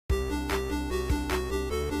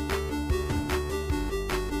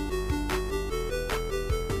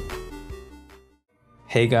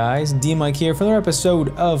Hey guys, DMic here for another episode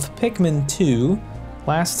of Pikmin 2.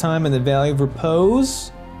 Last time in the Valley of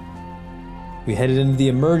Repose, we headed into the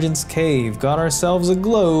Emergence Cave, got ourselves a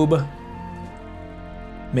globe,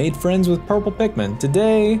 made friends with purple Pikmin.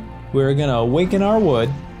 Today, we're gonna awaken our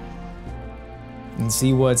wood and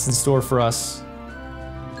see what's in store for us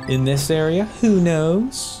in this area. Who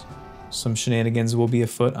knows? Some shenanigans will be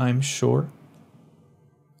afoot, I'm sure.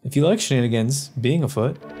 If you like shenanigans being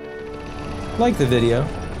afoot, like the video,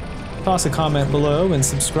 toss a comment below, and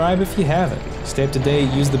subscribe if you haven't. Stay up to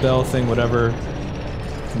date, use the bell thing, whatever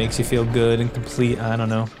makes you feel good and complete, I don't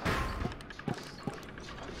know.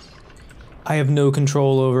 I have no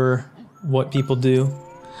control over what people do.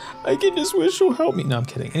 I can just wish you'll help me. No, I'm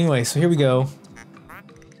kidding. Anyway, so here we go.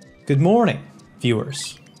 Good morning,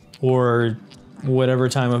 viewers. Or whatever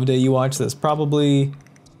time of day you watch this. Probably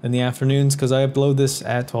in the afternoons, because I upload this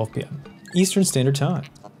at 12 p.m. Eastern Standard Time.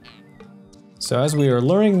 So as we are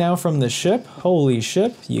learning now from the ship, holy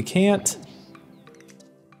ship, you can't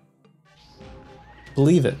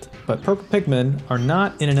believe it, but purple Pikmin are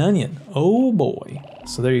not in an onion. Oh boy.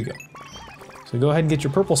 So there you go. So go ahead and get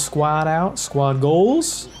your purple squad out, squad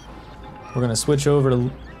goals. We're gonna switch over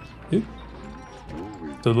to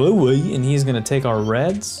Louie, and he's gonna take our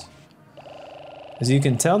reds. As you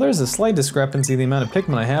can tell, there's a slight discrepancy in the amount of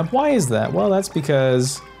Pikmin I have. Why is that? Well, that's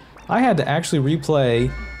because I had to actually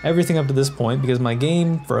replay everything up to this point because my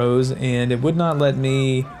game froze and it would not let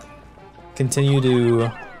me continue to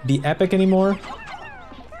be epic anymore.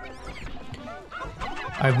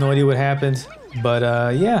 I have no idea what happened,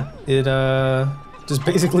 but yeah, it just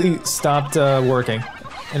basically stopped working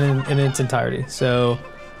in its entirety. So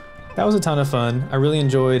that was a ton of fun. I really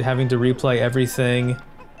enjoyed having to replay everything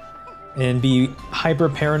and be hyper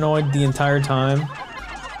paranoid the entire time.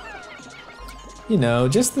 You know,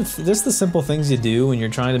 just the simple things you do when you're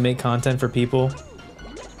trying to make content for people.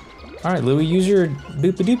 All right, Louie, use your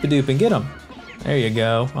boop-a-doop-a-doop and get them. There you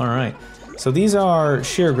go. All right. So these are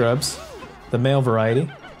sheer grubs, the male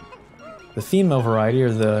variety. The female variety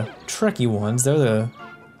are the tricky ones. They're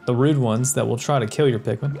the rude ones that will try to kill your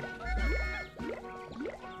Pikmin.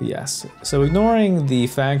 Yes. So ignoring the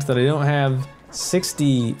fact that I don't have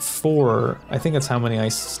 64, I think that's how many I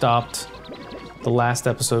stopped the last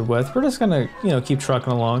episode with. We're just gonna, you know, keep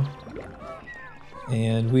trucking along.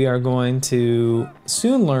 And we are going to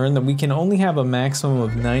soon learn that we can only have a maximum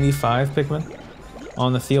of 95 Pikmin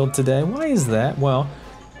on the field today. Why is that? Well,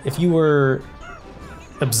 if you were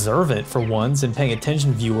observant for once and paying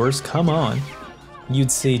attention, viewers, come on, you'd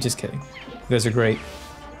see, just kidding, you guys are great.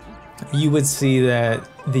 You would see that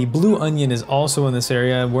the blue onion is also in this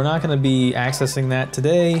area. We're not gonna be accessing that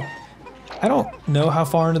today. I don't know how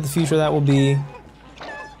far into the future that will be.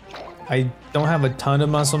 I don't have a ton of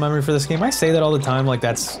muscle memory for this game. I say that all the time, like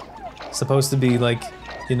that's supposed to be like,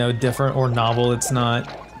 you know, different or novel. It's not.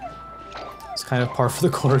 It's kind of par for the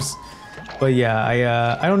course. But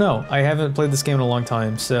yeah, I don't know. I haven't played this game in a long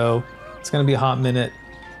time, so it's gonna be a hot minute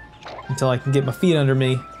until I can get my feet under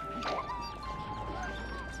me.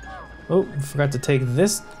 Oh, forgot to take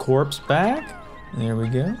this corpse back. There we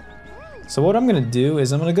go. So what I'm gonna do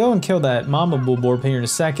is I'm gonna go and kill that Mama Bulborb here in a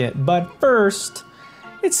second, but first,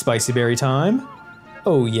 it's Spicy Berry time.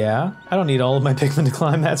 Oh yeah, I don't need all of my Pikmin to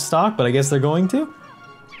climb that stalk, but I guess they're going to.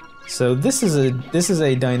 So this is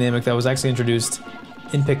a dynamic that was actually introduced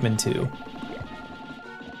in Pikmin 2.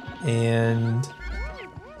 And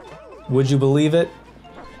would you believe it?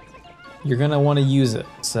 You're gonna wanna use it.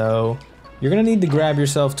 So you're gonna need to grab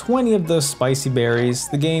yourself 20 of those spicy berries.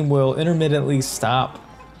 The game will intermittently stop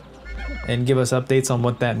and give us updates on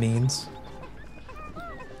what that means.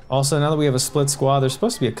 Also, now that we have a split squad, there's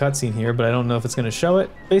supposed to be a cutscene here, but I don't know if it's going to show it.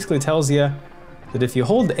 Basically tells you that if you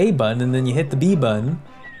hold the A button and then you hit the B button,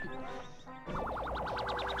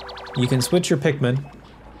 you can switch your Pikmin.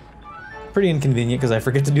 Pretty inconvenient because I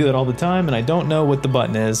forget to do that all the time and I don't know what the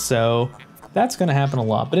button is, so that's going to happen a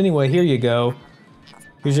lot. But anyway, here you go.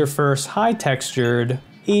 Here's your first high textured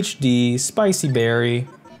HD spicy berry.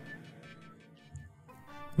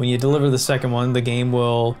 When you deliver the second one, the game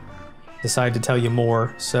will decide to tell you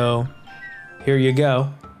more, so here you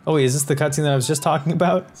go. Oh wait, is this the cutscene that I was just talking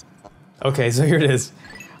about? Okay, so here it is.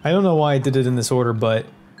 I don't know why I did it in this order, but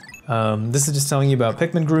this is just telling you about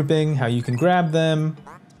Pikmin grouping, how you can grab them,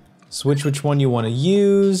 switch which one you want to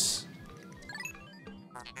use.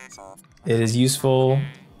 It is useful,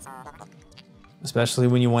 especially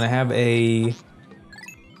when you want to have a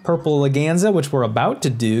purple Leganza, which we're about to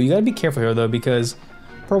do. You gotta be careful here though, because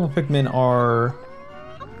purple Pikmin are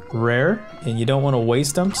rare and you don't want to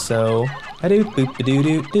waste them, so you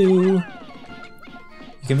can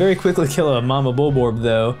very quickly kill a Mama Bulborb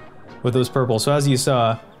though with those purples. So as you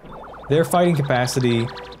saw, their fighting capacity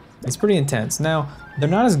is pretty intense. Now, they're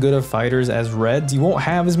not as good of fighters as reds. You won't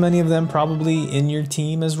have as many of them probably in your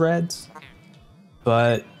team as reds,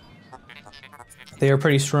 but they are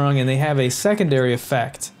pretty strong, and they have a secondary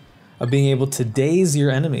effect of being able to daze your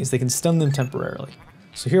enemies. They can stun them temporarily.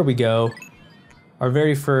 So here we go. Our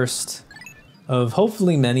very first of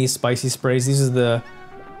hopefully many spicy sprays. These are the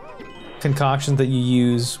concoctions that you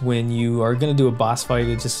use when you are gonna do a boss fight.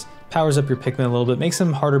 It just powers up your Pikmin a little bit, makes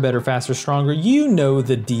them harder, better, faster, stronger. You know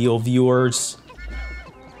the deal, viewers.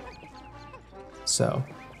 So,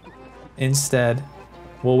 instead,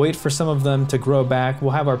 we'll wait for some of them to grow back.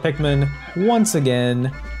 We'll have our Pikmin once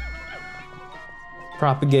again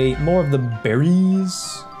propagate more of the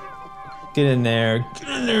berries. Get in there, get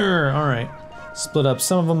in there. All right, split up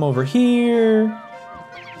some of them over here.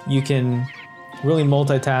 You can really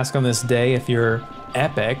multitask on this day if you're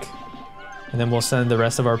epic. And then we'll send the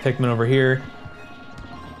rest of our Pikmin over here.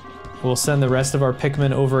 We'll send the rest of our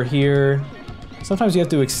Pikmin over here. Sometimes you have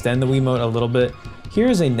to extend the Wiimote a little bit.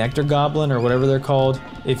 Here's a Nectar Goblin, or whatever they're called.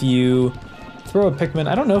 If you throw a Pikmin,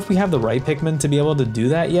 I don't know if we have the right Pikmin to be able to do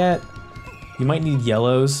that yet. You might need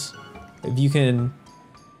yellows. If you can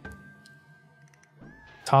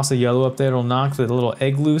toss a yellow up there, it'll knock the little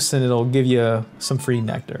egg loose and it'll give you some free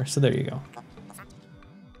nectar. So there you go.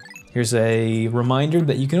 Here's a reminder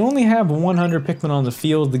that you can only have 100 Pikmin on the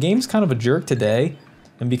field. The game's kind of a jerk today,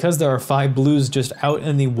 and because there are 5 blues just out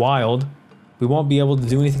in the wild, we won't be able to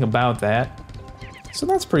do anything about that. So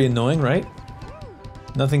that's pretty annoying, right?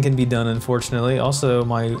 Nothing can be done, unfortunately. Also,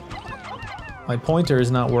 my pointer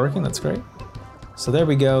is not working. That's great. So there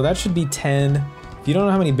we go. That should be 10. If you don't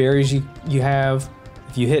know how many berries you have,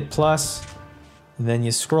 if you hit plus, and then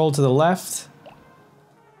you scroll to the left,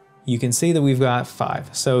 you can see that we've got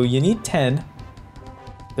 5. So you need 10.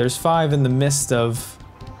 There's 5 in the midst of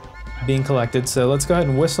being collected. So let's go ahead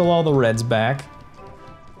and whistle all the reds back.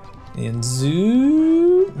 And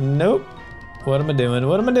zoo. Nope. What am I doing?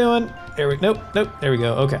 What am I doing? There we nope. There we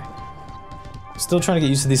go. Okay. Still trying to get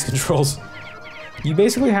used to these controls. You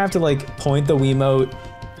basically have to like point the Wiimote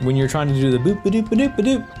when you're trying to do the boop ba doop ba doop ba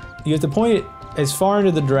doop. You have to point it as far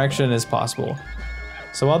into the direction as possible.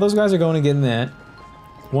 So while those guys are going and getting that,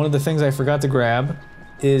 one of the things I forgot to grab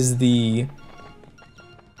is the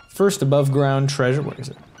first above ground treasure. Where is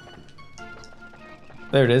it?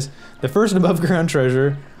 There it is. The first above ground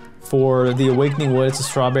treasure for the Awakening Wood. It's a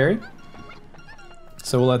strawberry.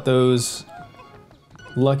 So we'll let those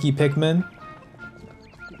lucky Pikmin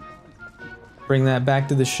bring that back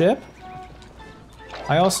to the ship.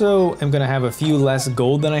 I also am gonna have a few less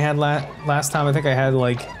gold than I had last time. I think I had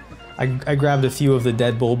like, I grabbed a few of the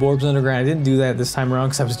dead Bulborbs underground. I didn't do that this time around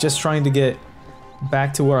because I was just trying to get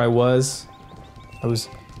back to where I was. I was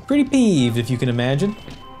pretty peeved, if you can imagine,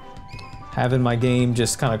 having my game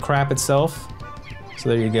just kind of crap itself. So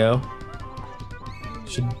there you go.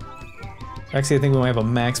 Actually, I think we might have a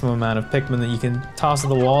maximum amount of Pikmin that you can toss at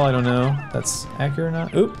the wall. I don't know if that's accurate or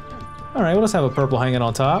not. Oop. All right, we'll just have a purple hanging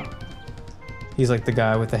on top. He's like the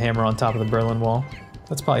guy with the hammer on top of the Berlin Wall.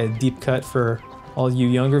 That's probably a deep cut for all you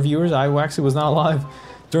younger viewers. I actually was not alive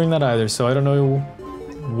during that either, so I don't know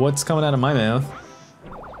what's coming out of my mouth.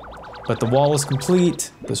 But the wall is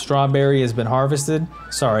complete. The strawberry has been harvested.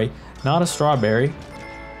 Sorry, not a strawberry.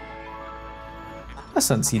 A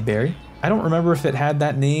sunseed berry. I don't remember if it had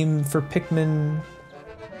that name for Pikmin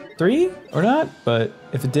 3 or not, but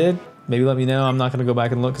if it did, maybe let me know. I'm not gonna go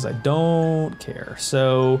back and look because I don't care.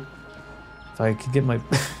 So, if I could get my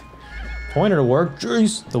pointer to work,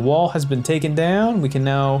 jeez. The wall has been taken down. We can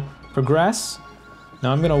now progress.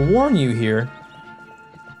 Now I'm gonna warn you here.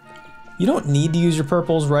 You don't need to use your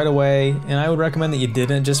purples right away, and I would recommend that you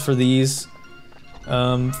didn't just for these.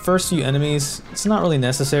 First few enemies, it's not really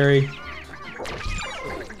necessary.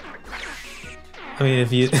 I mean,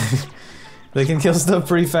 if you, they can kill stuff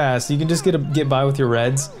pretty fast. You can just get by with your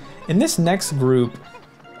reds. In this next group,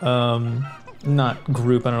 not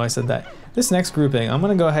group, I don't know why I said that. This next grouping, I'm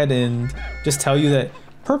gonna go ahead and just tell you that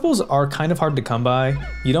purples are kind of hard to come by.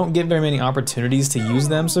 You don't get very many opportunities to use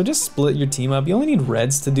them, so just split your team up. You only need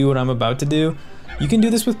reds to do what I'm about to do. You can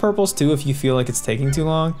do this with purples too if you feel like it's taking too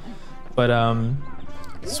long. But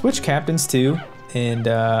switch captains too, and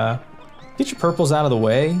get your purples out of the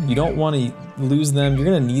way. You don't want to lose them. You're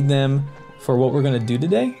gonna need them for what we're gonna do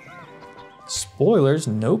today. Spoilers,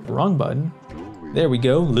 nope, wrong button. There we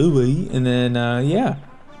go, Louis, and then yeah.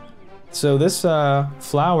 So this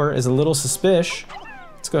flower is a little suspicious.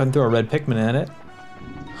 Let's go ahead and throw a red Pikmin at it.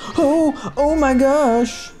 Oh my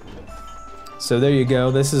gosh! So there you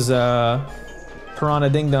go. This is Piranha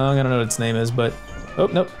Ding Dong. I don't know what its name is, but oh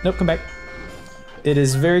nope, come back. it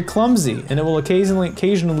is very clumsy, and it will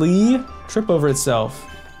occasionally trip over itself.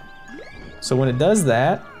 So when it does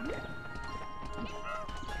that,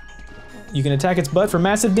 you can attack its butt for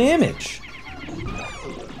massive damage.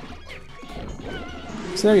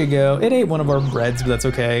 So there you go. It ate one of our reds, but that's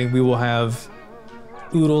okay. We will have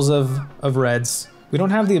oodles of reds. We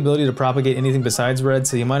don't have the ability to propagate anything besides red,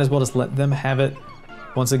 so you might as well just let them have it.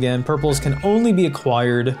 Once again, purples can only be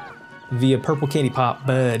acquired via purple candy pop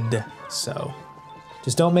bud. So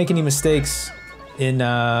just don't make any mistakes in,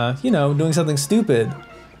 you know, doing something stupid.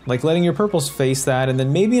 Like letting your purples face that, and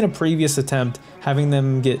then maybe in a previous attempt, having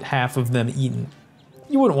them get half of them eaten.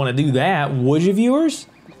 You wouldn't want to do that, would you, viewers?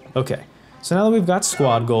 Okay, so now that we've got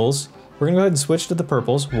squad goals, we're gonna go ahead and switch to the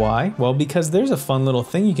purples. Why? Well, because there's a fun little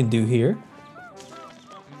thing you can do here.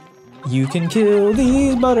 You can kill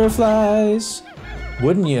these butterflies.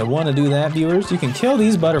 Wouldn't you want to do that, viewers? You can kill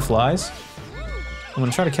these butterflies. I'm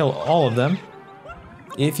gonna try to kill all of them.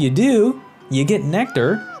 If you do, you get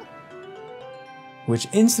nectar, which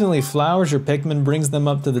instantly flowers your Pikmin, brings them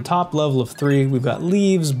up to the top level of 3. We've got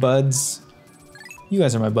leaves, buds. You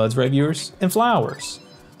guys are my buds, right, viewers? And flowers.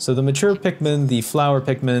 So the mature Pikmin, the flower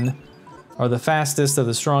Pikmin, are the fastest, are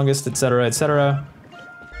the strongest, etc., etc.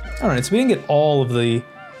 Alright, so we didn't get all of the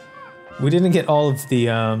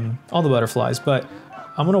butterflies, but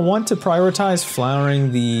I'm gonna want to prioritize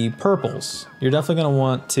flowering the purples. You're definitely gonna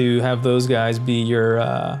want to have those guys be your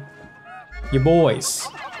boys.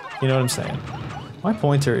 You know what I'm saying? My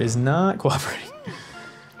pointer is not cooperating.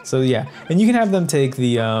 So yeah, and you can have them take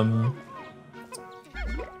the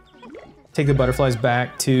butterflies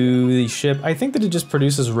back to the ship. I think that it just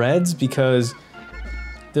produces reds because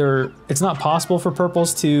it's not possible for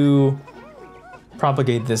purples to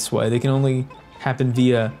propagate this way. They can only happen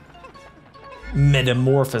via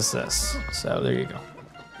metamorphosis. So there you go.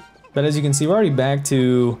 But as you can see, we're already back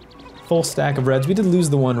to full stack of reds. We did lose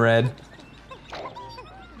the one red,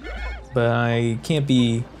 but I can't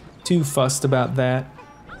be too fussed about that.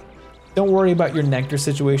 Don't worry about your nectar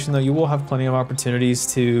situation though. You will have plenty of opportunities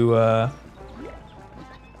to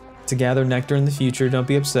gather nectar in the future. Don't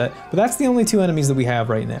be upset. But that's the only 2 enemies that we have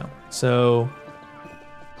right now. So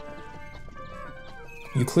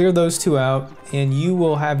you clear those 2 out and you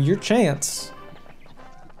will have your chance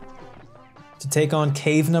to take on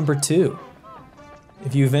cave number 2.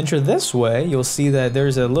 If you venture this way, you'll see that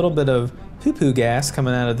there's a little bit of poo-poo gas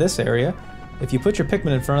coming out of this area. If you put your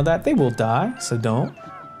Pikmin in front of that, they will die, so don't.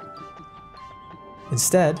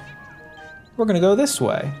 Instead, we're gonna go this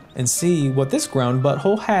way and see what this ground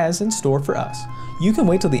butthole has in store for us. You can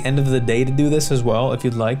wait till the end of the day to do this as well if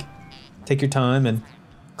you'd like. Take your time and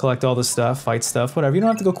collect all the stuff, fight stuff, whatever. You don't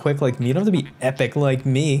have to go quick like me, you don't have to be epic like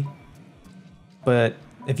me. But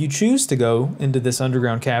if you choose to go into this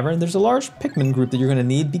underground cavern, there's a large Pikmin group that you're gonna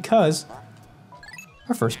need because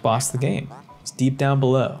our first boss of the game is deep down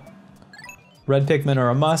below. Red Pikmin are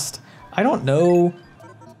a must. I don't know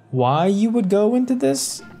why you would go into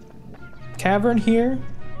this cavern here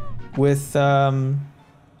with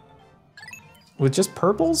just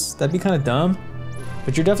purples. That'd be kind of dumb.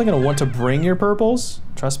 But you're definitely gonna want to bring your purples,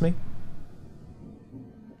 trust me.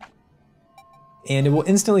 And it will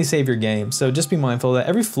instantly save your game, so just be mindful that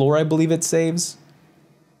every floor I believe it saves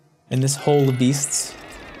in this hole of beasts.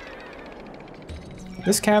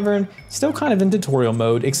 This cavern, still kind of in tutorial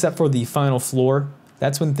mode, except for the final floor.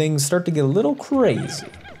 That's when things start to get a little crazy.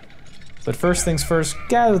 But first things first,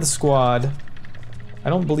 gather the squad. I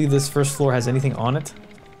don't believe this first floor has anything on it.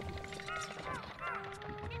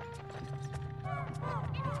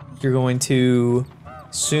 You're going to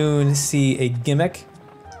soon see a gimmick.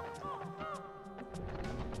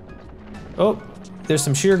 Oh, there's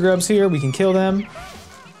some sheer grubs here, we can kill them.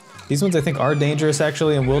 These ones I think are dangerous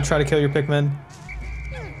actually and will try to kill your Pikmin.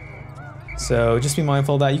 So just be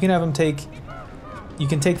mindful of that. You can have them you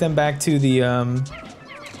can take them back to the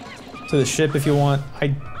ship if you want.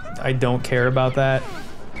 I don't care about that.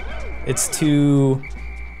 It's two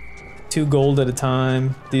gold at a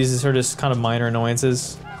time. These are just kind of minor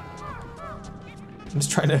annoyances. I'm just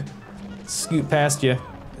trying to scoot past you.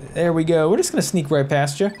 There we go. We're just gonna sneak right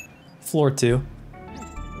past you. Floor 2.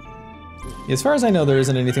 As far as I know, there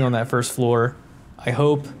isn't anything on that first floor. I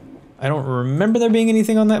hope. I don't remember there being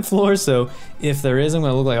anything on that floor, so if there is, I'm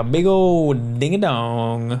gonna look like a big old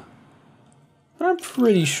ding-a-dong. But I'm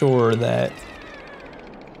pretty sure that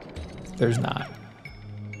there's not.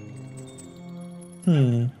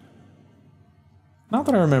 Not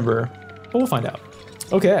that I remember, but we'll find out.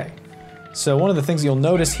 Okay, so one of the things you'll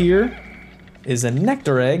notice here is a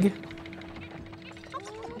nectar egg.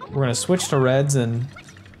 We're gonna switch to reds and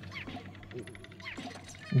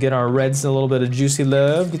Get our reds a little bit of juicy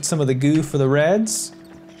love. Get some of the goo for the reds.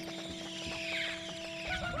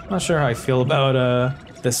 Not sure how I feel about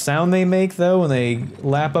the sound they make though when they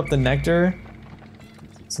lap up the nectar.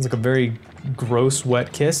 Sounds like a very gross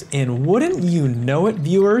wet kiss. And wouldn't you know it,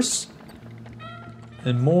 viewers?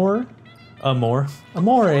 And more, amore.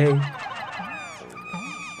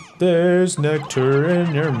 There's nectar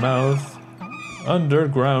in your mouth.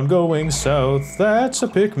 Underground going south. That's a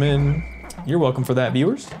Pikmin. You're welcome for that,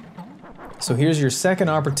 viewers. So here's your second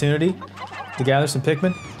opportunity to gather some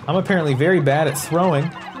Pikmin. I'm apparently very bad at throwing.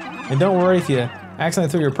 And don't worry if you accidentally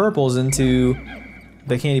throw your purples into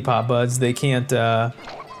the candy pop buds. They can't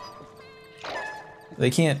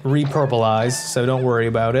repurplize, so don't worry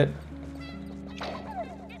about it.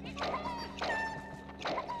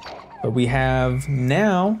 But we have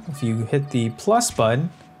now, if you hit the plus button,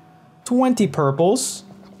 20 purples.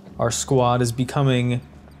 Our squad is becoming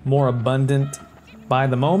more abundant by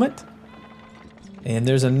the moment. And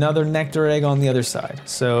there's another nectar egg on the other side.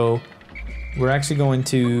 So we're actually going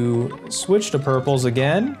to switch to purples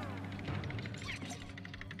again.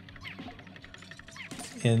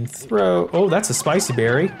 And throw, oh, that's a spicy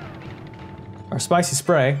berry. Or spicy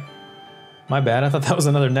spray. My bad, I thought that was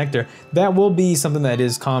another nectar. That will be something that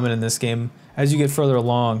is common in this game as you get further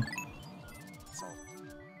along.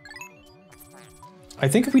 I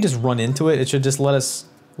think if we just run into it, it should just let us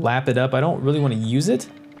lap it up. I don't really want to use it.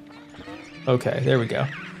 Okay, there we go.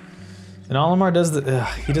 And Olimar does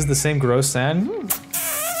he does the same gross sound.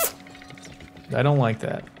 I don't like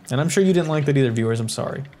that. And I'm sure you didn't like that either, viewers, I'm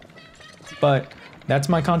sorry. But that's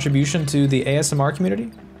my contribution to the ASMR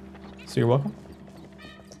community. So you're welcome.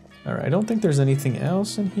 All right, I don't think there's anything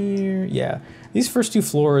else in here. Yeah, these first two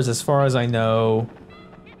floors, as far as I know,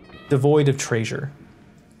 devoid of treasure.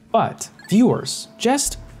 But viewers,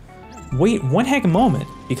 just wait one heck of a moment,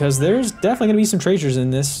 because there's definitely gonna be some treasures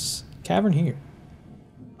in this cavern here.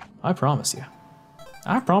 I promise you.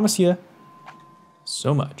 I promise you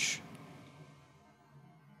so much.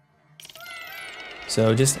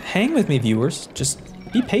 So just hang with me, viewers. Just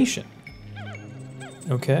be patient.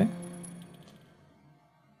 Okay.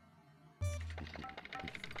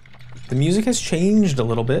 The music has changed a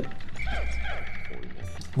little bit.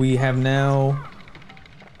 We have now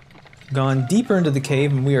gone deeper into the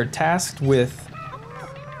cave and we are tasked with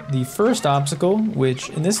the first obstacle, which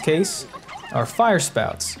in this case are fire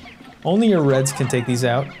spouts. Only your reds can take these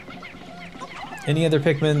out. Any other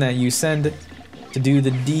Pikmin that you send to do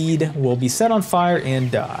the deed will be set on fire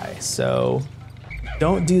and die. So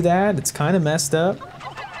don't do that, it's kind of messed up.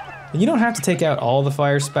 And you don't have to take out all the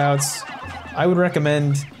fire spouts. I would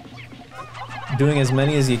recommend doing as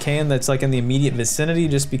many as you can that's like in the immediate vicinity,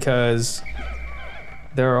 just because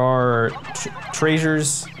there are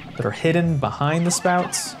treasures that are hidden behind the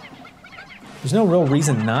spouts. There's no real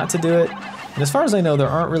reason not to do it. And as far as I know, there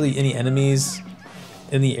aren't really any enemies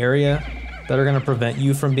in the area that are gonna prevent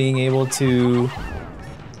you from being able to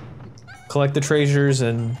collect the treasures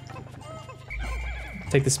and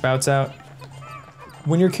take the spouts out.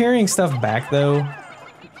 When you're carrying stuff back though,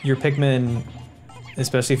 your Pikmin,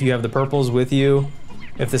 especially if you have the purples with you,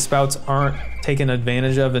 if the spouts aren't taken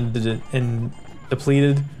advantage of and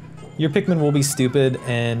depleted, your Pikmin will be stupid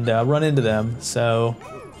and run into them. So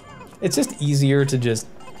it's just easier to just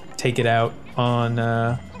take it out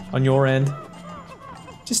on your end.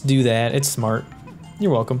 Just do that, it's smart.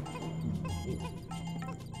 You're welcome.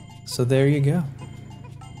 So there you go.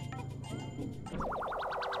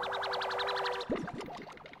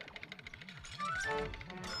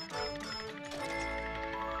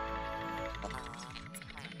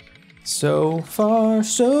 So far,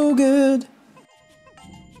 so good.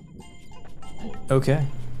 Okay.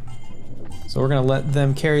 So we're gonna let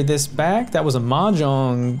them carry this back. That was a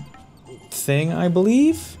Mahjong thing, I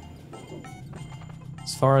believe.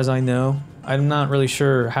 As far as I know. I'm not really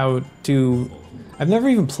sure how to... I've never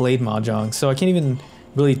even played Mahjong, so I can't even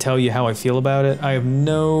really tell you how I feel about it. I have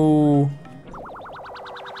no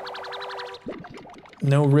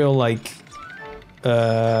real, like, what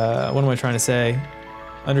am I trying to say?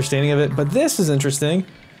 Understanding of it, but this is interesting.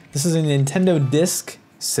 This is a Nintendo Disc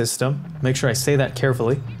system. Make sure I say that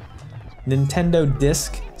carefully. Nintendo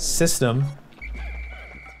Disc system.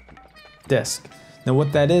 Disc. Now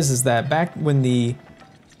what that is that back when the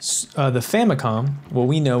Famicom, what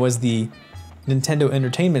we know as the Nintendo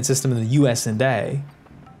Entertainment System in the US and A,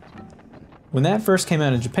 when that first came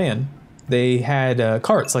out in Japan, they had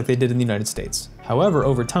carts like they did in the United States. However,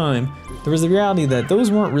 over time, there was the reality that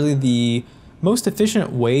those weren't really the most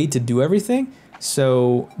efficient way to do everything,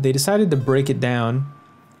 so they decided to break it down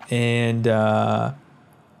and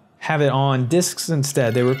have it on discs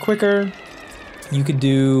instead. They were quicker You could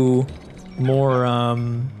do more,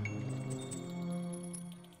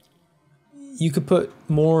 you could put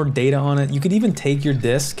more data on it. You could even take your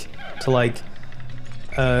disc to like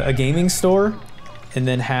a gaming store and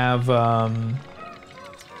then have,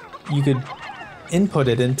 you could input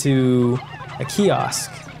it into a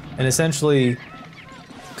kiosk and essentially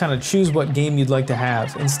kind of choose what game you'd like to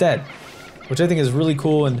have instead, which I think is really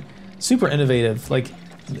cool and super innovative. Like,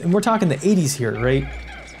 and we're talking the 80s here, right?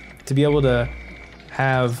 To be able to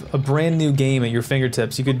have a brand new game at your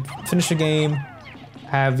fingertips. You could finish a game,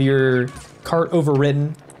 have your cart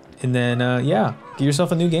overwritten, and then, yeah, get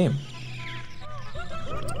yourself a new game.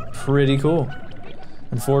 Pretty cool.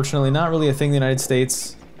 Unfortunately, not really a thing in the United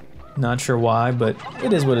States. Not sure why, but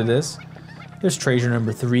it is what it is. There's treasure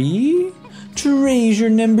number 3. Treasure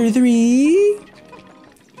number 3.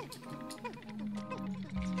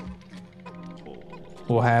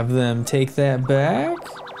 We'll have them take that back.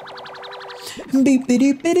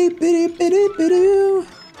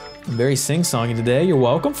 Very sing-songy today. You're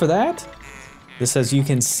welcome for that. This, as you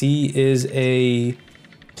can see, is a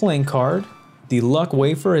playing card. The luck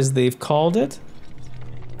wafer, as they've called it.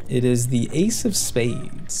 It is the Ace of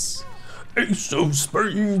Spades. Ace of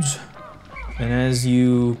Spades. And as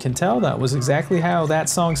you can tell, that was exactly how that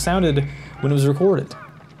song sounded when it was recorded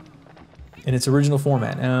in its original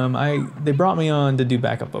format. They brought me on to do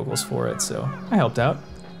backup vocals for it, so I helped out.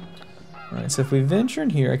 All right, so if we venture in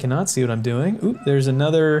here, I cannot see what I'm doing. Oop, there's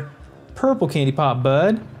another purple candy pop,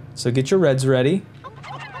 bud. So get your reds ready.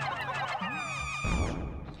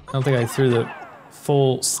 I don't think I threw the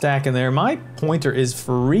full stack in there. My pointer is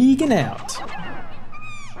freaking out.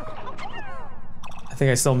 I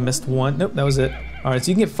think I still missed one. Nope, that was it. All right,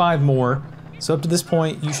 so you can get 5 more. So up to this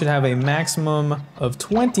point, you should have a maximum of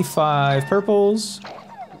 25 purples.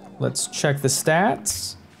 Let's check the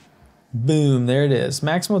stats. Boom, there it is.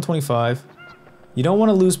 Maximum of 25. You don't want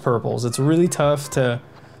to lose purples. It's really tough to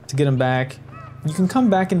get them back. You can come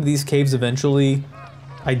back into these caves eventually,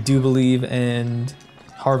 I do believe, and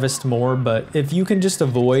harvest more, but if you can just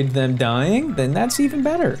avoid them dying, then that's even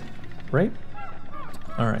better, right?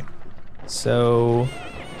 All right, so,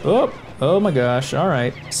 oh my gosh, all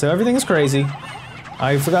right. So everything is crazy.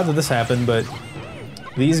 I forgot that this happened, but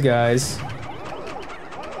these guys,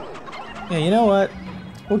 yeah, you know what?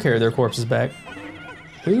 We'll carry their corpses back.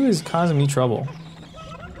 Who is causing me trouble?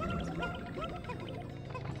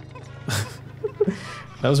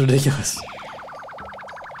 That was ridiculous.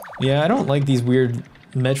 Yeah, I don't like these weird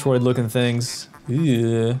Metroid looking things.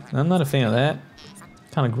 Ew, I'm not a fan of that.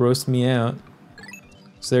 Kind of grossed me out.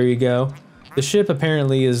 So there you go. The ship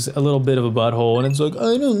apparently is a little bit of a butthole, and it's like,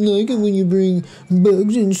 I don't like it when you bring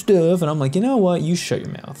bugs and stuff. And I'm like, you know what? You shut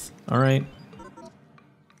your mouth, all right?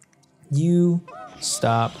 You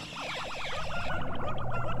stop.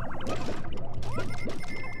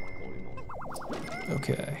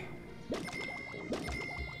 Okay.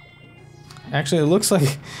 Actually, it looks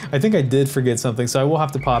like I think I did forget something, so I will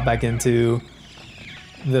have to pop back into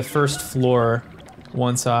the first floor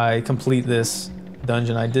once I complete this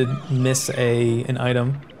dungeon. I did miss an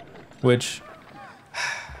item, which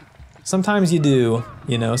sometimes you do,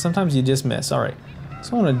 you know, sometimes you just miss. All right,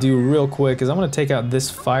 so what I want to do real quick is I'm going to take out this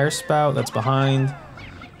fire spout that's behind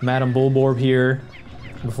Madame Bulborb here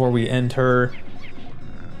before we end her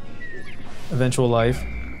eventual life.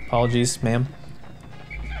 Apologies, ma'am.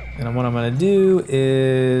 And what I'm going to do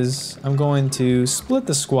is I'm going to split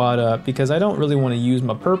the squad up because I don't really want to use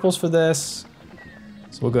my purples for this.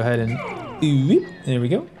 So we'll go ahead and there we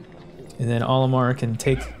go. And then Olimar can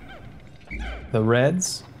take the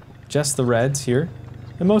reds, just the reds here.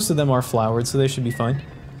 And most of them are flowered, so they should be fine.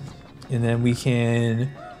 And then we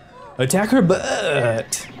can attack her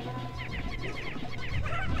butt.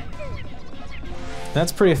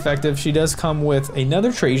 That's pretty effective. She does come with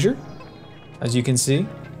another treasure, as you can see.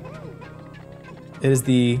 It is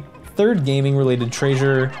the 3rd gaming related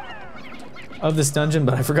treasure of this dungeon,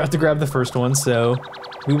 but I forgot to grab the first one, so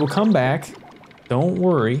we will come back. Don't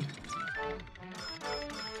worry.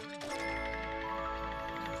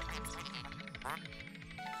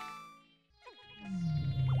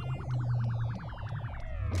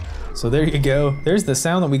 So there you go. There's the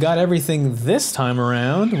sound that we got everything this time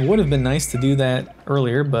around. Would have been nice to do that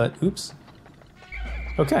earlier, but oops.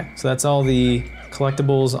 Okay, so that's all the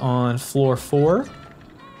collectibles on floor 4.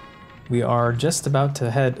 We are just about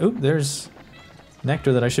to head, oop, there's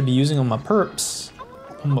nectar that I should be using on my perps.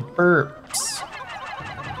 On my perps.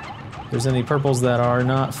 If there's any purples that are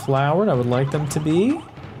not flowered, I would like them to be.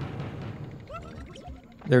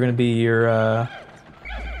 They're gonna be your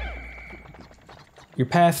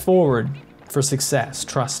path forward for success,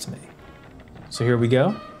 trust me. So here we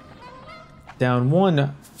go. down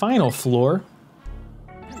one final floor.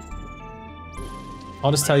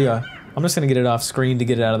 I'll just tell you, I'm just gonna get it off screen to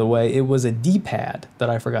get it out of the way. It was a D-pad that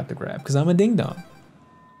I forgot to grab, because I'm a ding-dong.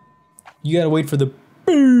 You gotta wait for the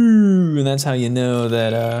boo, and that's how you know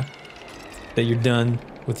that that you're done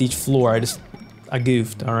with each floor. I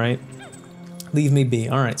goofed, all right? Leave me be.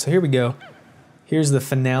 All right, so here we go. Here's the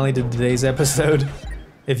finale to today's episode.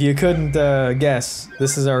 If you couldn't guess,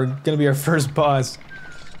 this is gonna be our first boss.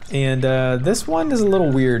 And this one is a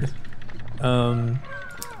little weird. I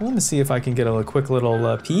want to see if I can get a quick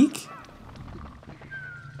little peek.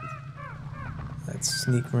 Let's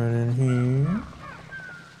sneak right in here.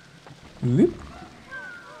 Whoop.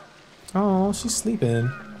 Oh, she's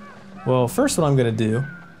sleeping. Well, first what I'm gonna do.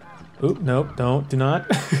 Oop, nope, do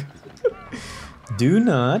not. Do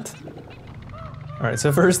not. All right,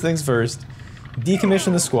 so first things first.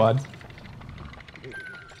 Decommission the squad.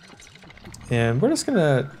 And we're just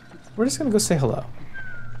gonna go say hello.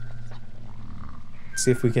 See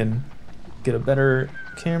if we can get a better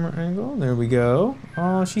camera angle. There we go.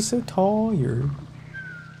 Oh, she's so tall. I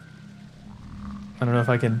don't know if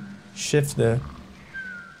I can shift the...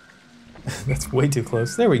 That's way too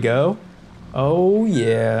close. There we go. Oh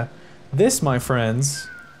yeah. This, my friends,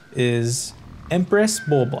 is Empress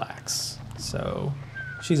Bullblacks. So,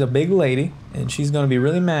 she's a big lady, and she's gonna be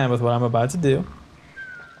really mad with what I'm about to do.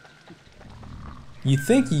 You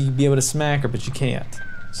think you'd be able to smack her, but you can't.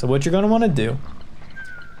 So what you're gonna wanna do,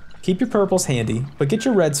 keep your purples handy, but get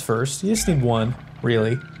your reds first. You just need one,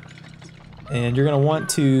 really. And you're gonna want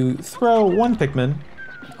to throw one Pikmin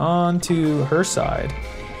onto her side.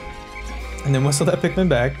 And then whistle that Pikmin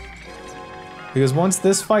back. Because once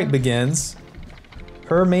this fight begins,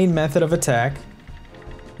 her main method of attack,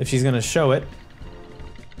 if she's gonna show it...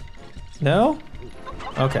 No?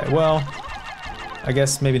 Okay, well, I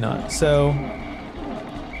guess maybe not. So,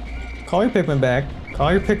 call your Pikmin back.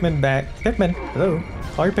 Call your Pikmin back. Pikmin, hello.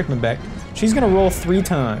 Call your Pikmin back. She's gonna roll 3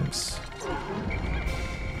 times.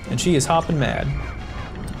 And she is hopping mad.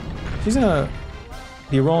 She's gonna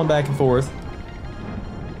be rolling back and forth.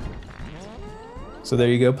 So there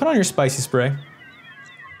you go. Put on your spicy spray.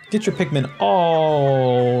 Get your Pikmin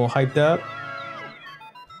all hyped up.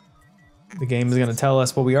 The game is gonna tell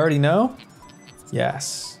us what we already know.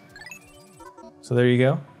 Yes. So there you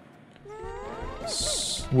go.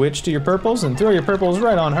 Switch to your purples and throw your purples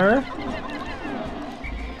right on her.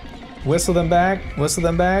 Whistle them back, whistle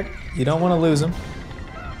them back. You don't want to lose them.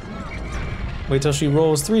 Wait till she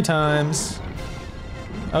rolls 3 times.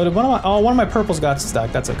 Oh, one of my purples got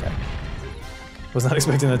stuck. That's okay. Was not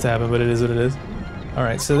expecting that to happen, but it is what it is. All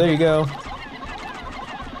right, so there you go.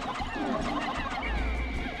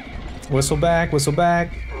 Whistle back, whistle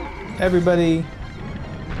back. Everybody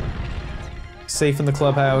safe in the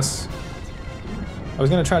clubhouse. I was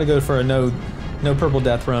gonna try to go for a no purple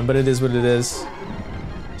death run, but it is what it is.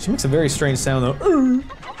 She makes a very strange sound though.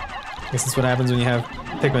 I guess that's what happens when you have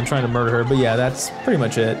Pikmin trying to murder her, but yeah, that's pretty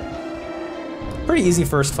much it. Pretty easy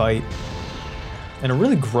first fight. And a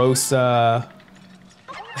really gross,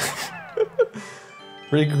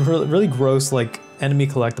 really gross, like, enemy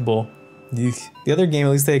collectible. The other game, at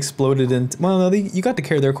least they exploded into, well, no, you got to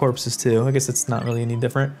carry their corpses too. I guess it's not really any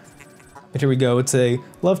different. But here we go, it's a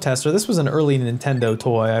love tester. This was an early Nintendo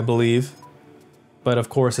toy, I believe. But of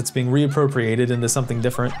course, it's being reappropriated into something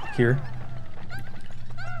different here.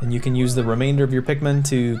 And you can use the remainder of your Pikmin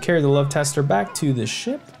to carry the love tester back to the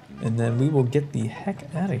ship, and then we will get the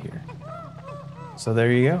heck out of here. So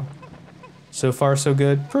there you go. So far, so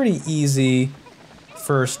good. Pretty easy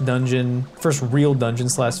first dungeon, first real dungeon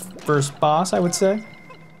slash first boss, I would say.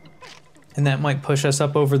 And that might push us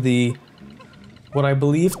up over the, what I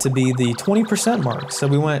believe to be the 20% mark. So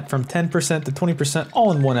we went from 10% to 20%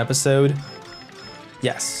 all in one episode.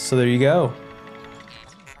 Yes, so there you go.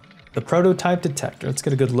 The prototype detector. Let's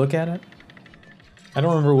get a good look at it. I don't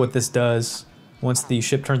remember what this does once the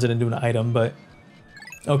ship turns it into an item, but...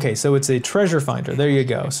 Okay, so it's a treasure finder. There you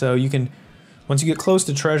go. So you can... Once you get close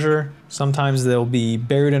to treasure, sometimes they'll be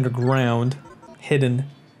buried underground, hidden.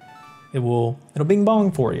 It'll bing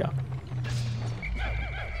bong for you.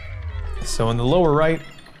 So in the lower right,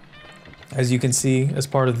 as you can see, as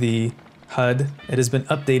part of the HUD, it has been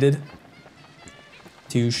updated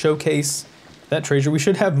to showcase that treasure. We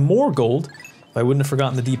should have more gold, if I wouldn't have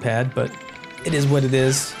forgotten the D-pad, but it is what it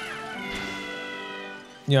is.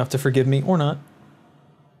 You have to forgive me, or not.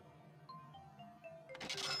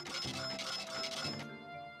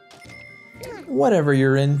 Whatever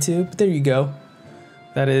you're into, but there you go.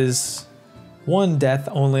 That is one death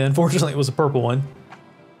only. Unfortunately, it was a purple one.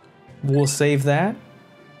 We'll save that.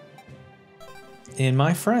 And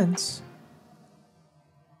my friends,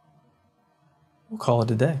 we'll call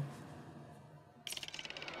it a day.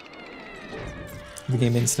 The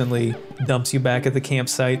game instantly dumps you back at the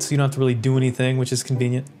campsite, so you don't have to really do anything, which is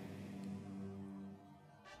convenient.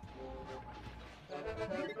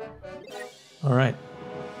 Alright.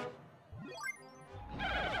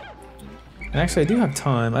 And actually, I do have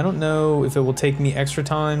time. I don't know if it will take me extra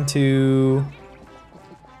time to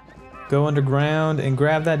go underground and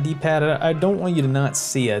grab that D-pad. I don't want you to not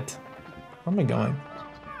see it. Where am I going?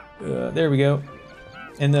 There we go.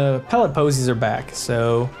 And the pellet posies are back,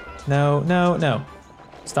 so no, no, no.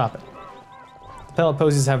 Stop it. The pellet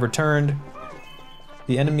posies have returned.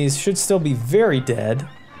 The enemies should still be very dead.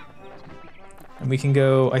 And we can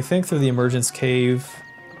go, I think, through the emergence cave.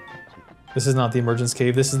 This is not the emergence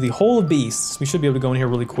cave. This is the Hole of Beasts. We should be able to go in here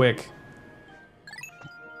really quick.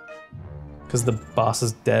 Because the boss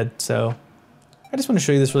is dead, so. I just want to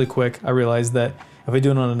show you this really quick. I realized that if I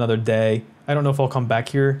do it on another day, I don't know if I'll come back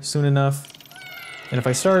here soon enough. And if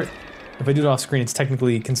I do it off screen, it's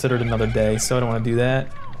technically considered another day, so I don't want to do that.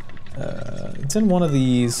 It's in one of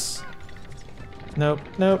these. Nope,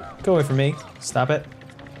 nope, go away from me. Stop it.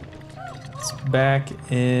 It's back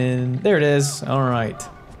in, there it is, all right.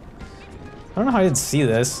 I don't know how I didn't see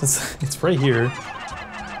this. It's right here.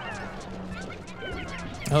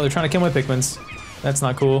 Oh, they're trying to kill my Pikmins. That's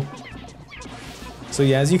not cool. So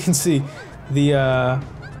yeah, as you can see, the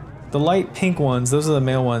light pink ones, those are the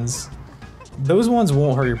male ones. Those ones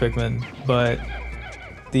won't hurt your Pikmin, but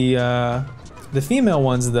the female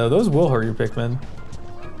ones though, those will hurt your Pikmin.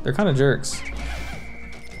 They're kind of jerks.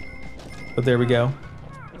 But there we go.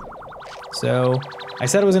 So I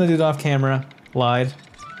said I was gonna do it off camera, lied.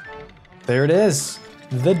 There it is,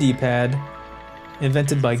 the D-pad,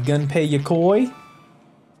 invented by Gunpei Yokoi.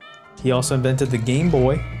 He also invented the Game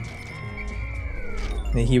Boy.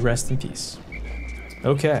 May he rest in peace.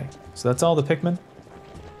 Okay, so that's all the Pikmin,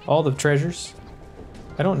 all the treasures.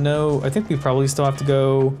 I don't know, I think we probably still have to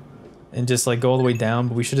go and just like go all the way down,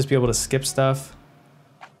 but we should just be able to skip stuff.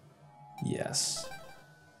 Yes.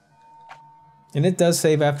 And it does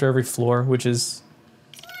save after every floor, which is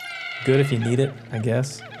good if you need it, I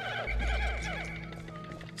guess.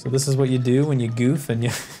 So this is what you do when you goof and you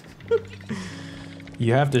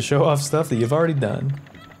you have to show off stuff that you've already done.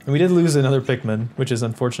 And we did lose another Pikmin, which is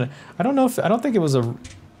unfortunate. I don't know if, I don't think it was a,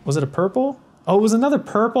 was it a purple? Oh, it was another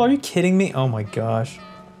purple? Are you kidding me? Oh my gosh.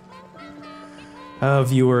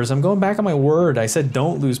 Viewers, I'm going back on my word. I said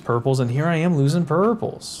don't lose purples, and here I am losing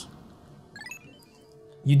purples.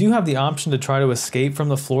 You do have the option to try to escape from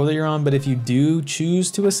the floor that you're on, but if you do choose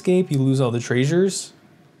to escape, you lose all the treasures.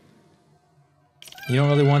 You don't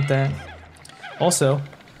really want that. Also,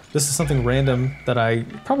 this is something random that I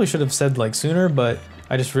probably should have said like sooner, but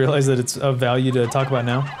I just realized that it's of value to talk about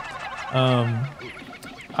now.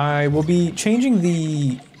 I will be changing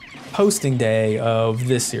the posting day of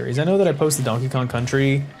this series. I know that I posted Donkey Kong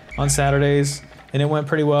Country on Saturdays, and it went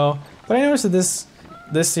pretty well, but I noticed that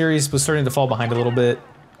this series was starting to fall behind a little bit,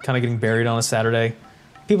 kind of getting buried on a Saturday.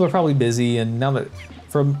 People are probably busy, and now that,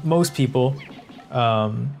 for most people,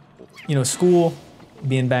 you know, school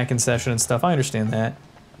being back in session and stuff, I understand that.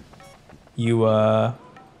 You, I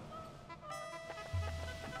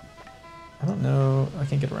don't know, I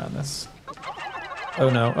can't get around this. Oh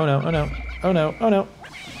no, oh no, oh no, oh no, oh no.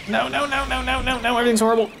 No, no, no, no, no, no, no, everything's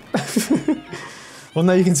horrible. Well,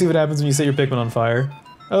 now you can see what happens when you set your Pikmin on fire.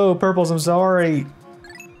 Oh, purples, I'm sorry.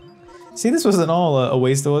 See, this wasn't all a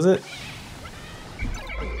waste, was it?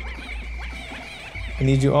 I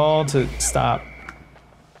need you all to stop.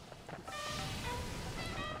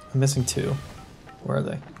 I'm missing two. Where are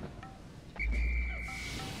they?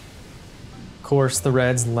 Of course, the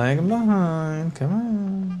red's lagging behind. Come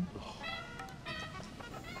on.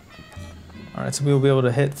 Alright, so we'll be able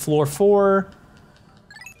to hit floor 4.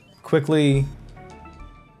 Quickly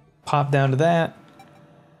pop down to that.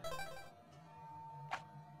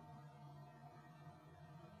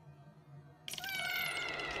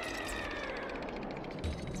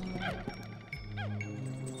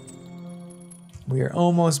 We are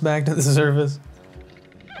almost back to the surface.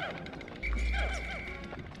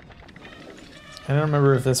 I don't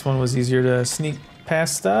remember if this one was easier to sneak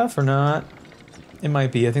past stuff or not. It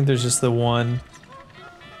might be. I think there's just the one.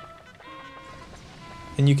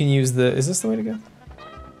 And you can use the... Is this the way to go?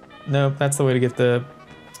 Nope, that's the way to get the...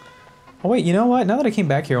 Oh wait, you know what? Now that I came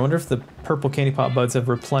back here, I wonder if the purple candy pop buds have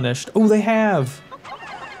replenished. Oh, they have!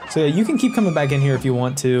 So yeah, you can keep coming back in here if you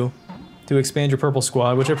want to expand your purple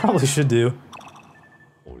squad, which I probably should do.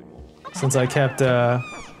 Since I kept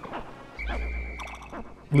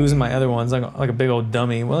losing my other ones like a big old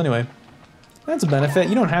dummy. Well, anyway, that's a benefit.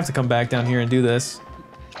 You don't have to come back down here and do this.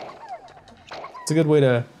 It's a good way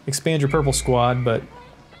to expand your purple squad, but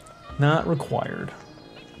not required.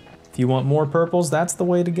 If you want more purples, that's the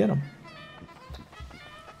way to get them.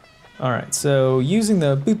 Alright, so using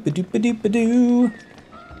the boop-a-doop-a-doop-a-doo,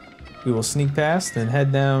 we will sneak past and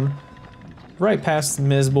head down right past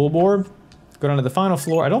Ms. Bullborb. Go down to the final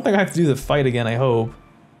floor. I don't think I have to do the fight again, I hope.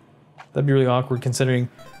 That'd be really awkward considering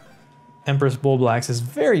Empress Bullblax is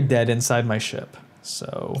very dead inside my ship.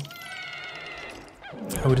 So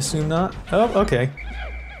I would assume not. Oh, okay.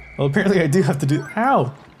 Well, apparently I do have to do.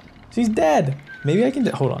 Ow! She's dead! Maybe I can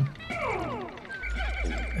hold on.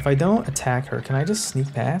 If I don't attack her, can I just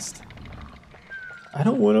sneak past? I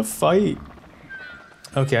don't want to fight.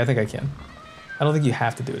 Okay, I think I can. I don't think you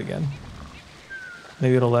have to do it again.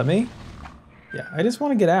 Maybe it'll let me? Yeah, I just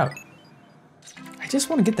want to get out. I just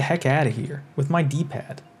want to get the heck out of here with my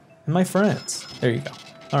D-pad and my friends. There you go.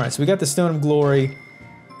 Alright, so we got the Stone of Glory.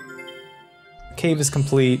 Cave is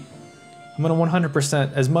complete. I'm gonna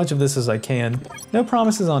 100% as much of this as I can. No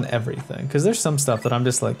promises on everything, because there's some stuff that I'm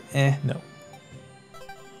just like, no.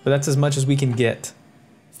 But that's as much as we can get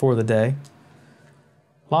for the day.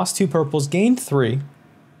 Lost 2 purples, gained 3.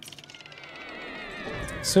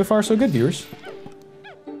 So far, so good, viewers.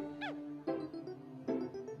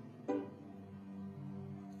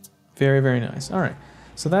 Very, very nice. All right,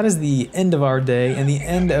 so that is the end of our day and the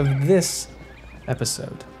end of this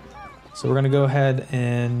episode. So we're gonna go ahead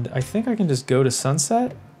and I think I can just go to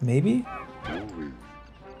sunset, maybe?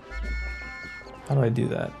 How do I do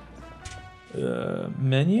that?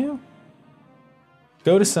 Menu?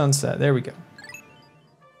 Go to sunset, there we go.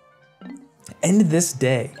 End this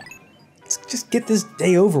day. Let's just get this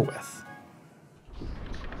day over with.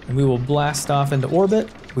 And we will blast off into orbit.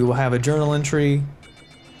 We will have a journal entry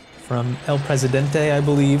from El Presidente, I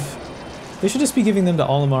believe. They should just be giving them to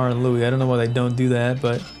Olimar and Louis. I don't know why they don't do that,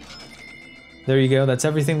 but there you go. That's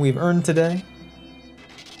everything we've earned today.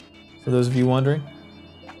 For those of you wondering.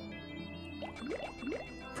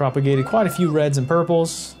 Propagated quite a few reds and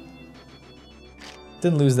purples.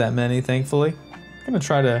 Didn't lose that many, thankfully. I'm gonna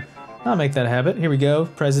try to not make that a habit. Here we go,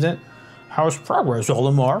 President. How's progress,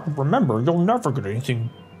 Olimar? Remember, you'll never get anything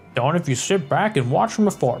done if you sit back and watch from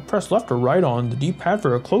afar. Press left or right on the D-pad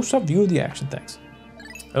for a close-up view of the action. Thanks.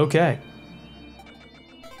 Okay.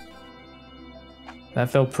 That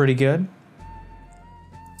felt pretty good.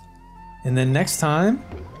 And then next time,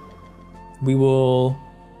 we will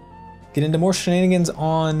get into more shenanigans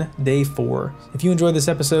on day 4. If you enjoyed this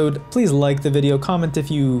episode, please like the video, comment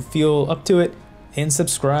if you feel up to it, and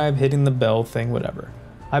subscribe, hitting the bell thing, whatever.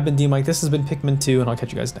 I've been DMic, this has been Pikmin 2, and I'll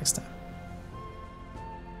catch you guys next time.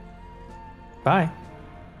 Bye.